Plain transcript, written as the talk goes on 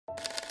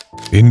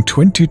In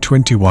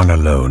 2021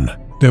 alone,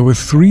 there were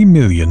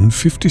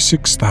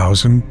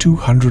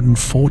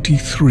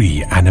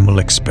 3,056,243 animal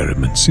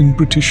experiments in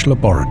British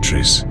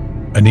laboratories,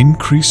 an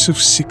increase of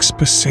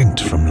 6%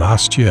 from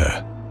last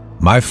year.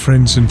 My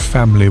friends and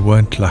family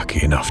weren't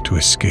lucky enough to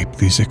escape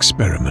these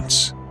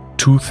experiments.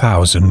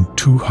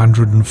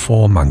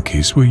 2,204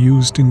 monkeys were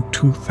used in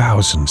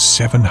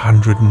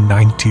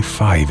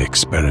 2,795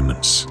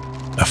 experiments,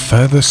 a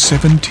further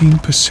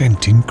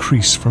 17%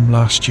 increase from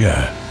last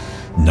year.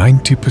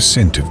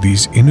 90% of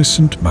these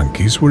innocent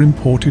monkeys were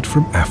imported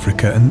from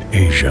Africa and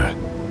Asia.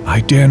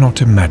 I dare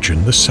not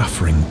imagine the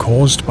suffering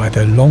caused by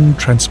their long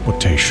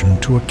transportation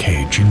to a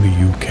cage in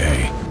the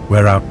UK,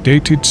 where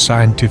outdated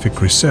scientific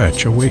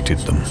research awaited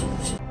them.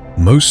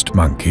 Most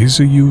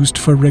monkeys are used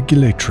for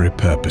regulatory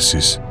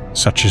purposes,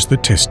 such as the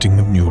testing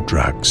of new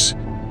drugs,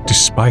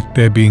 despite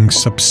there being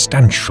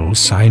substantial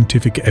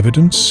scientific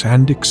evidence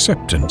and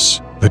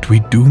acceptance that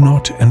we do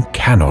not and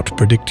cannot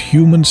predict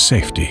human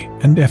safety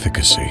and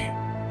efficacy.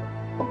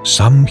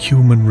 Some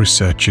human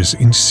researchers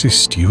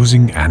insist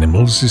using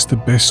animals is the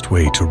best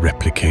way to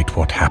replicate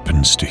what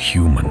happens to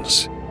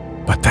humans.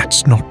 But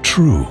that's not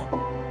true.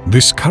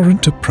 This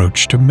current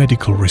approach to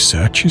medical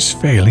research is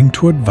failing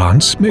to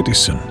advance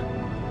medicine,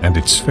 and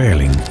it's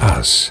failing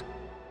us.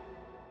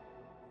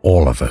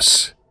 All of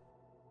us.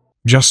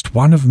 Just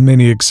one of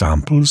many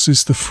examples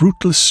is the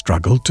fruitless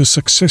struggle to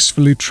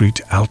successfully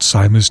treat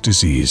Alzheimer's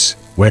disease,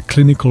 where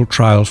clinical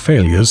trial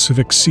failures have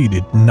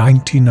exceeded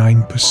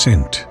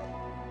 99%.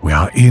 We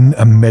are in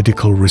a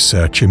medical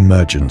research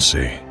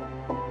emergency.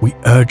 We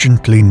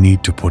urgently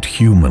need to put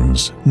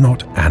humans,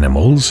 not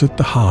animals, at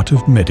the heart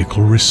of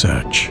medical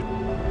research.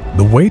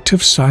 The weight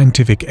of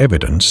scientific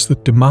evidence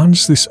that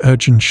demands this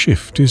urgent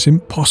shift is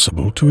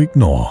impossible to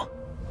ignore.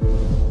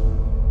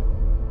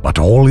 But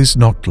all is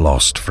not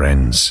lost,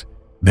 friends.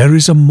 There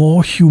is a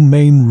more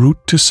humane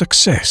route to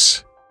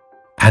success.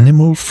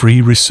 Animal Free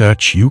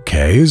Research UK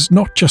is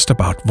not just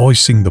about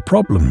voicing the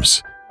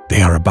problems.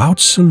 They are about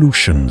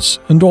solutions,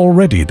 and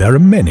already there are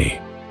many.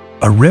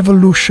 A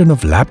revolution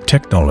of lab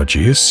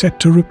technology is set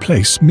to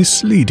replace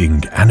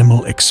misleading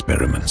animal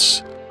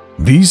experiments.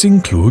 These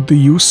include the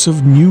use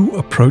of new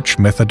approach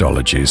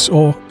methodologies,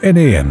 or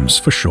NAMs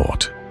for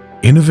short.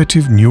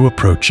 Innovative new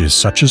approaches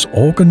such as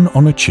organ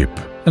on a chip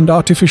and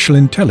artificial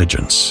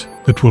intelligence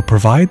that will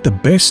provide the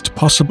best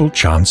possible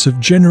chance of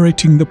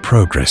generating the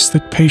progress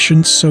that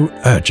patients so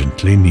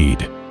urgently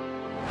need.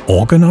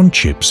 Organ on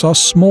chips are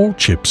small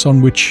chips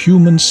on which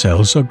human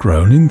cells are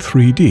grown in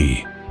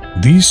 3D.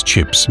 These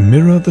chips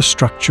mirror the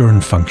structure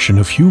and function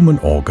of human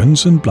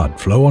organs and blood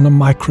flow on a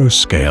micro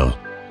scale,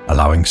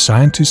 allowing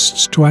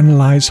scientists to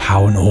analyze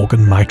how an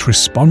organ might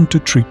respond to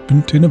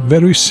treatment in a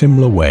very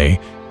similar way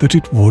that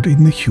it would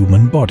in the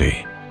human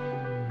body.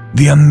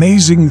 The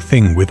amazing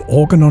thing with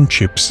organ on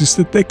chips is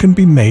that they can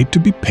be made to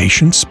be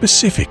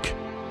patient-specific,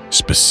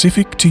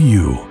 specific to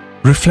you,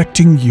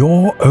 reflecting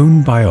your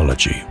own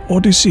biology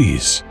or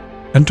disease,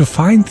 and to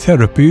find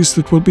therapies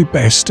that will be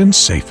best and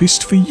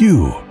safest for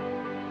you.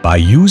 By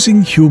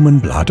using human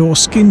blood or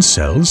skin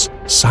cells,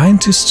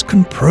 scientists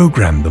can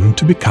program them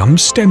to become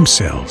stem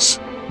cells.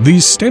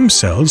 These stem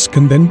cells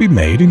can then be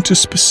made into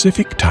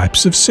specific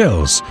types of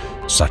cells,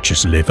 such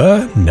as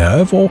liver,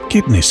 nerve, or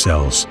kidney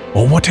cells,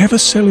 or whatever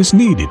cell is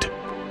needed.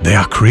 They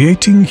are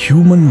creating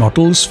human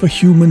models for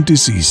human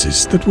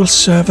diseases that will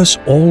serve us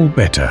all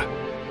better.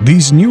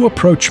 These new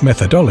approach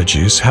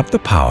methodologies have the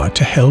power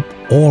to help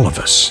all of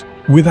us,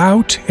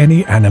 without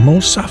any animal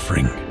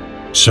suffering.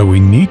 So we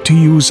need to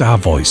use our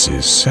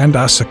voices and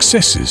our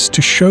successes to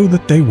show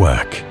that they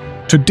work,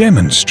 to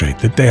demonstrate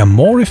that they are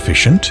more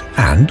efficient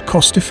and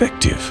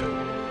cost-effective.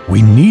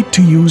 We need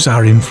to use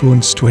our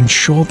influence to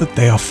ensure that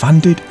they are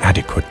funded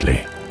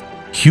adequately.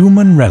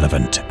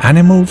 Human-relevant,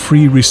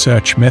 animal-free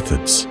research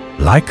methods,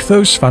 like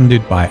those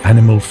funded by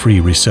Animal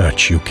Free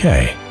Research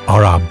UK,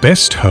 are our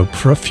best hope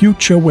for a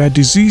future where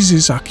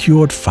diseases are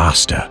cured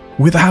faster,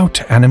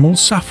 without animal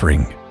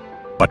suffering.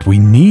 But we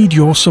need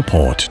your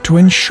support to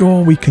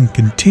ensure we can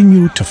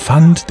continue to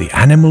fund the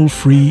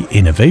animal-free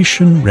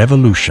innovation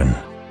revolution.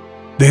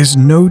 There's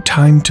no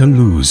time to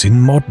lose in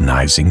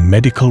modernizing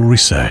medical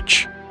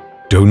research.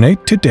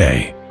 Donate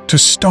today to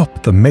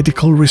stop the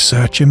medical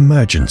research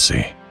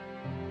emergency.